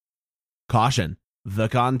Caution: the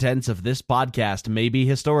contents of this podcast may be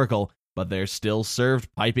historical, but they're still served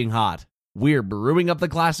piping hot. We're brewing up the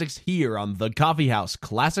classics here on the Coffee House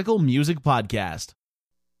Classical Music Podcast.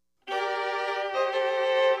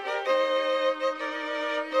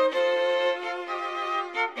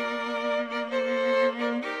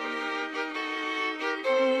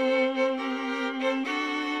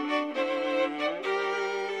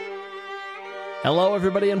 Hello,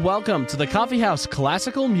 everybody, and welcome to the Coffee House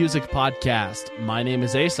Classical Music Podcast. My name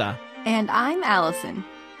is Asa. And I'm Allison.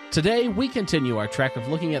 Today, we continue our trek of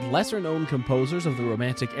looking at lesser-known composers of the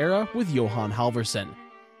Romantic era with Johan Halvorsen.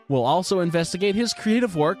 We'll also investigate his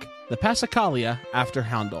creative work, the Passacaglia, after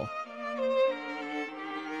Handel.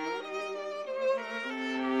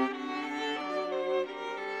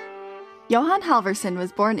 Johan Halvorsen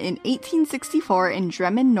was born in 1864 in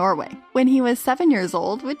Drammen, Norway. When he was 7 years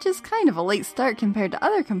old, which is kind of a late start compared to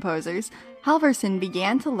other composers, Halvorsen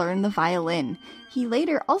began to learn the violin. He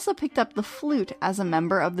later also picked up the flute as a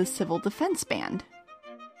member of the Civil Defense Band.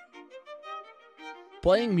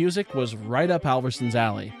 Playing music was right up Halvorsen's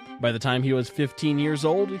alley. By the time he was 15 years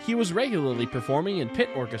old, he was regularly performing in pit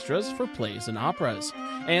orchestras for plays and operas.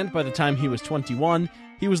 And by the time he was 21,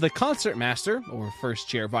 he was the concertmaster, or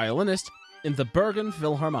first-chair violinist, in the Bergen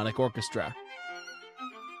Philharmonic Orchestra.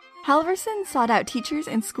 Halvorsen sought out teachers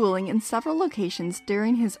and schooling in several locations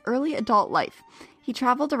during his early adult life. He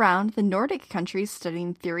traveled around the Nordic countries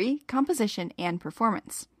studying theory, composition, and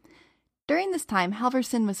performance. During this time,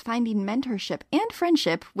 Halvorsen was finding mentorship and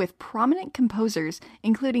friendship with prominent composers,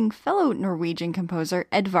 including fellow Norwegian composer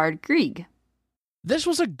Edvard Grieg. This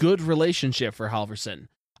was a good relationship for Halvorsen.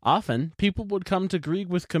 Often, people would come to Grieg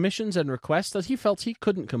with commissions and requests that he felt he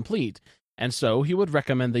couldn't complete, and so he would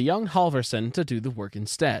recommend the young Halvorsen to do the work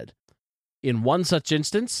instead. In one such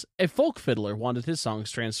instance, a folk fiddler wanted his songs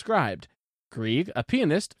transcribed. Grieg, a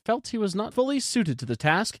pianist, felt he was not fully suited to the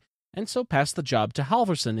task, and so passed the job to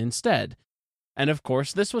Halvorsen instead. And of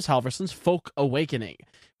course, this was Halvorsen's folk awakening,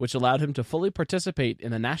 which allowed him to fully participate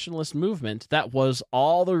in the nationalist movement that was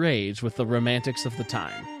all the rage with the romantics of the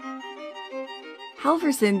time.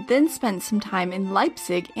 Halvorsen then spent some time in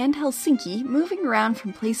Leipzig and Helsinki, moving around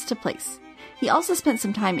from place to place. He also spent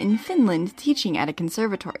some time in Finland teaching at a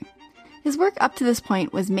conservatory. His work up to this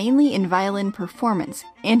point was mainly in violin performance,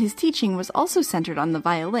 and his teaching was also centered on the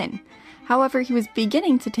violin. However, he was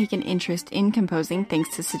beginning to take an interest in composing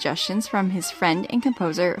thanks to suggestions from his friend and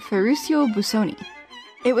composer Ferruccio Busoni.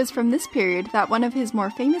 It was from this period that one of his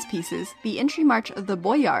more famous pieces, the Entry March of the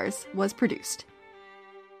Boyars, was produced.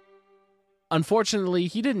 Unfortunately,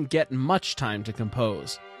 he didn't get much time to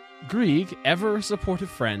compose. Grieg, ever a supportive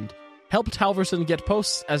friend, helped Halvorsen get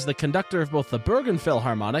posts as the conductor of both the Bergen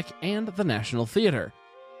Philharmonic and the National Theatre.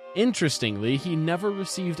 Interestingly, he never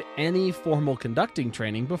received any formal conducting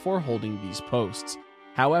training before holding these posts.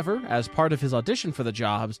 However, as part of his audition for the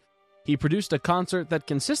jobs, he produced a concert that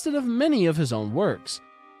consisted of many of his own works.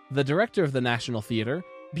 The director of the National Theatre,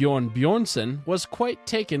 Bjorn Bjornsson, was quite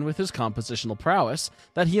taken with his compositional prowess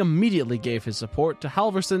that he immediately gave his support to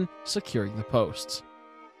Halvorsen, securing the posts.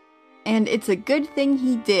 And it's a good thing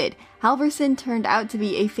he did. Halvorsen turned out to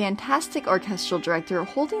be a fantastic orchestral director,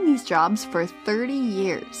 holding these jobs for 30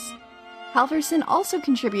 years. Halvorsen also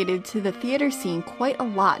contributed to the theater scene quite a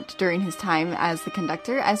lot during his time as the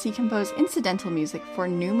conductor, as he composed incidental music for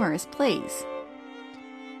numerous plays.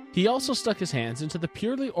 He also stuck his hands into the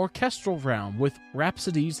purely orchestral realm with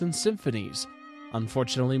rhapsodies and symphonies.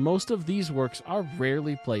 Unfortunately, most of these works are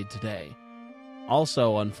rarely played today.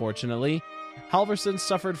 Also, unfortunately, Halvorsen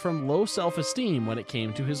suffered from low self-esteem when it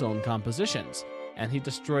came to his own compositions, and he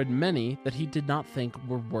destroyed many that he did not think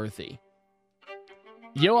were worthy.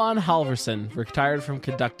 Johan Halvorsen retired from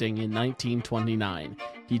conducting in 1929.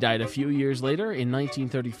 He died a few years later in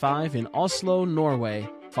 1935 in Oslo, Norway,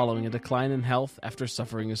 following a decline in health after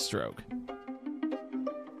suffering a stroke.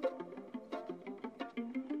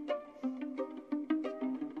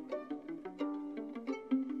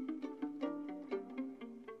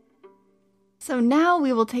 So now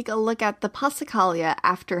we will take a look at the Passacaglia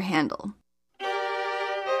after Handel.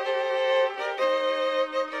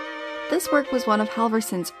 This work was one of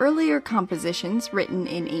Halvorsen's earlier compositions, written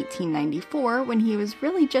in 1894 when he was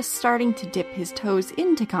really just starting to dip his toes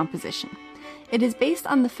into composition. It is based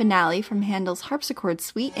on the finale from Handel's Harpsichord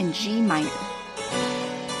Suite in G minor.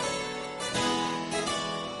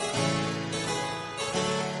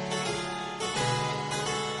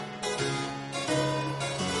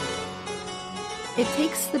 It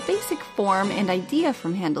takes the basic form and idea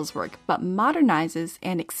from Handel's work, but modernizes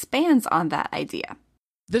and expands on that idea.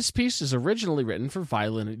 This piece is originally written for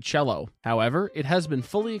violin and cello. However, it has been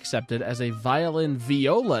fully accepted as a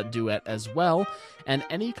violin-viola duet as well, and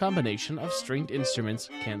any combination of stringed instruments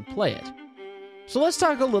can play it. So let's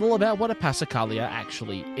talk a little about what a Passacaglia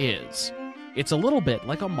actually is. It's a little bit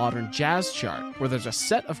like a modern jazz chart, where there's a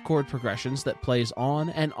set of chord progressions that plays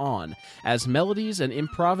on and on, as melodies and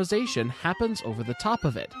improvisation happens over the top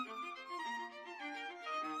of it.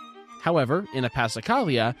 However, in a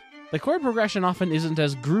Passacaglia, the chord progression often isn't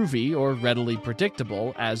as groovy or readily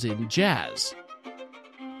predictable as in jazz.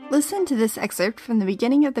 Listen to this excerpt from the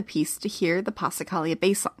beginning of the piece to hear the Passacaglia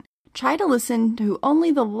bassline. Try to listen to only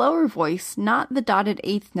the lower voice, not the dotted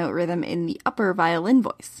eighth note rhythm in the upper violin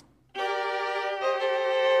voice.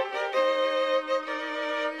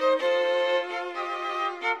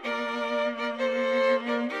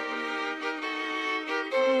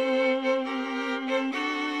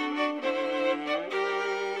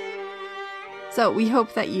 So we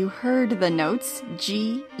hope that you heard the notes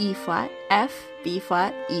G, E flat, F, B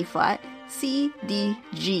flat, E flat, C, D,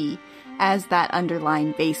 G as that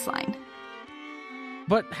underlying bass line.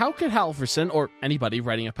 But how could Halvorsen, or anybody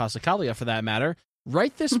writing a Passacaglia for that matter,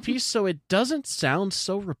 write this piece so it doesn't sound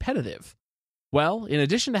so repetitive? Well, in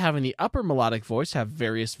addition to having the upper melodic voice have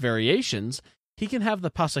various variations, he can have the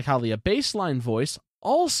Passacaglia bassline voice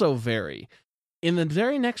also vary. In the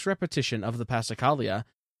very next repetition of the Passacaglia,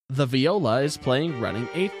 the viola is playing running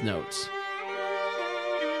eighth notes.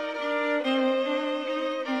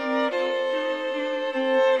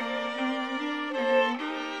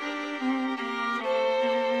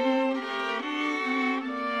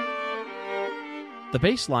 The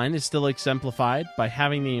bass line is still exemplified by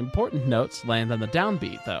having the important notes land on the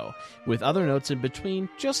downbeat, though, with other notes in between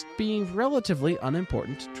just being relatively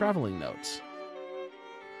unimportant traveling notes.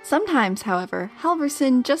 Sometimes, however,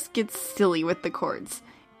 Halvorsen just gets silly with the chords.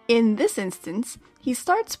 In this instance, he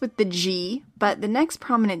starts with the G, but the next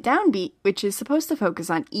prominent downbeat, which is supposed to focus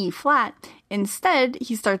on E flat, instead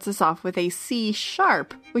he starts us off with a C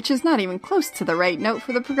sharp, which is not even close to the right note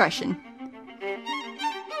for the progression.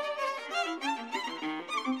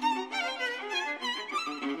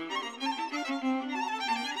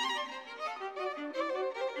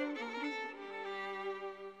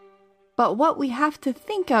 But what we have to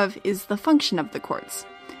think of is the function of the chords.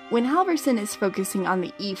 When Halvorsen is focusing on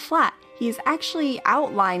the E flat, he is actually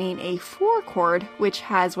outlining a 4 chord which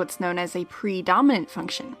has what's known as a predominant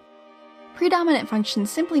function. Predominant function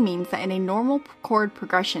simply means that in a normal chord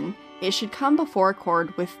progression, it should come before a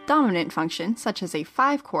chord with dominant function, such as a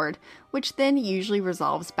 5 chord, which then usually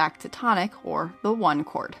resolves back to tonic or the 1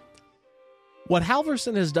 chord. What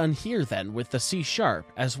Halvorsen has done here then with the C sharp,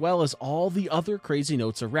 as well as all the other crazy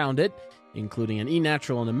notes around it, including an E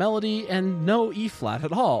natural in a melody and no E flat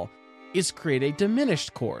at all, is create a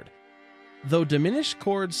diminished chord. Though diminished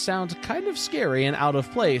chords sound kind of scary and out of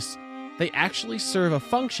place, they actually serve a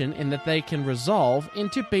function in that they can resolve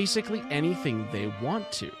into basically anything they want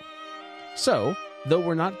to. So, though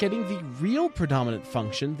we're not getting the real predominant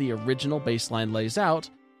function the original bass line lays out,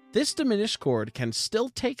 this diminished chord can still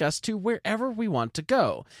take us to wherever we want to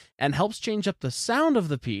go, and helps change up the sound of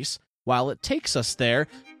the piece while it takes us there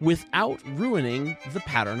without ruining the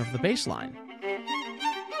pattern of the bass line.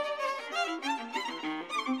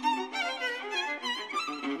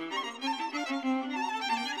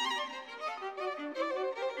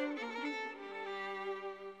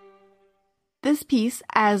 This piece,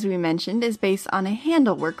 as we mentioned, is based on a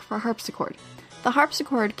Handel work for harpsichord. The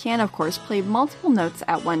harpsichord can, of course, play multiple notes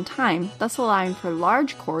at one time, thus allowing for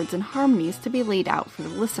large chords and harmonies to be laid out for the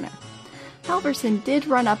listener. Halvorsen did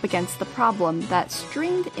run up against the problem that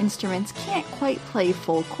stringed instruments can't quite play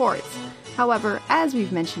full chords. However, as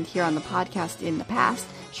we've mentioned here on the podcast in the past,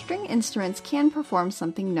 string instruments can perform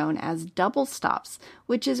something known as double stops,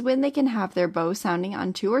 which is when they can have their bow sounding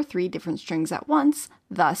on 2 or 3 different strings at once,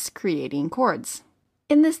 thus creating chords.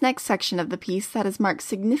 In this next section of the piece that is marked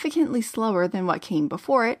significantly slower than what came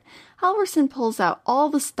before it, Halvorsen pulls out all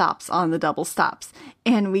the stops on the double stops,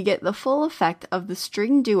 and we get the full effect of the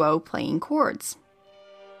string duo playing chords.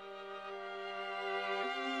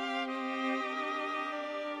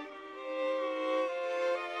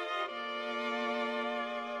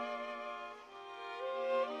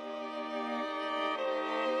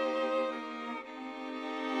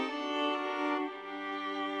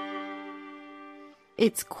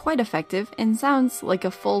 It's quite effective and sounds like a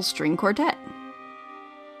full string quartet.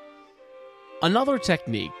 Another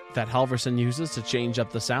technique that Halvorsen uses to change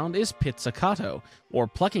up the sound is pizzicato, or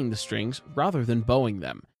plucking the strings rather than bowing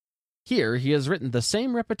them. Here he has written the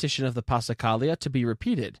same repetition of the Passacaglia to be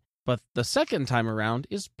repeated, but the second time around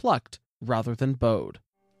is plucked rather than bowed.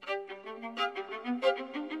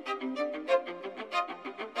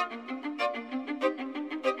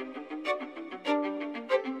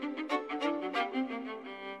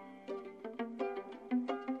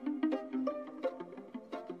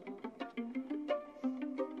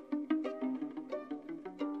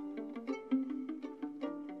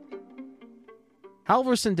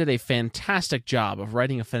 Halvorsen did a fantastic job of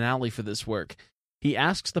writing a finale for this work. He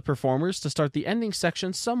asks the performers to start the ending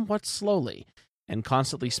section somewhat slowly, and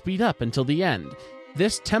constantly speed up until the end.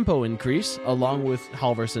 This tempo increase, along with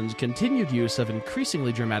Halvorsen's continued use of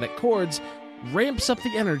increasingly dramatic chords, ramps up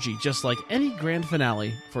the energy just like any grand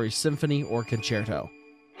finale for a symphony or concerto.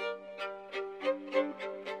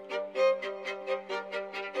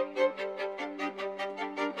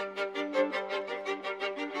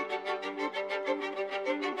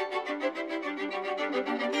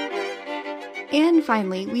 And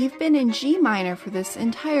finally, we've been in G minor for this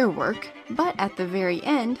entire work, but at the very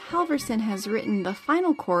end, Halvorsen has written the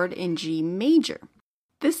final chord in G major.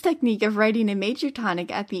 This technique of writing a major tonic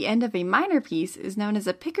at the end of a minor piece is known as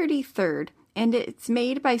a Picardy third, and it's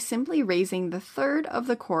made by simply raising the third of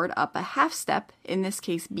the chord up a half step, in this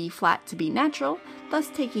case B flat to B natural, thus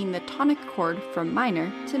taking the tonic chord from minor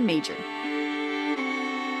to major.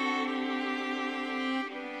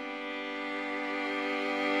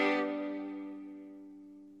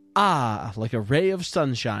 Ah, like a ray of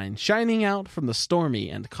sunshine shining out from the stormy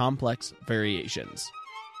and complex variations.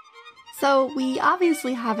 So, we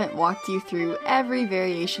obviously haven't walked you through every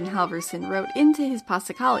variation Halvorsen wrote into his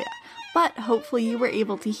Passacaglia, but hopefully you were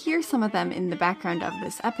able to hear some of them in the background of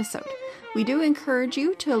this episode. We do encourage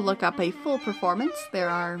you to look up a full performance, there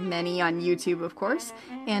are many on YouTube of course,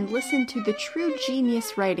 and listen to the true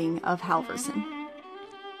genius writing of Halvorsen.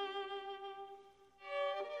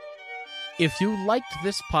 If you liked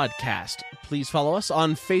this podcast, please follow us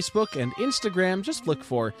on Facebook and Instagram. Just look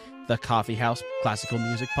for The Coffee House Classical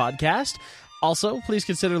Music Podcast. Also, please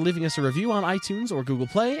consider leaving us a review on iTunes or Google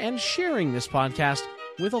Play and sharing this podcast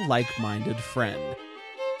with a like-minded friend.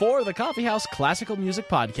 For The Coffee House Classical Music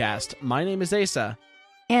Podcast, my name is Asa.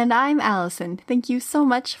 And I'm Allison. Thank you so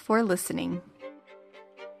much for listening.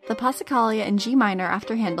 The Passacaglia in G minor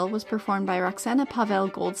after Handel was performed by Roxana Pavel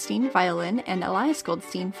Goldstein, violin, and Elias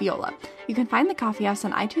Goldstein, viola. You can find The Coffee House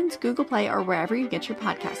on iTunes, Google Play, or wherever you get your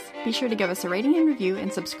podcasts. Be sure to give us a rating and review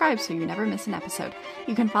and subscribe so you never miss an episode.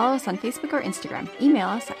 You can follow us on Facebook or Instagram. Email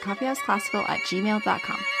us at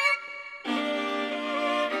coffeehouseclassical@gmail.com.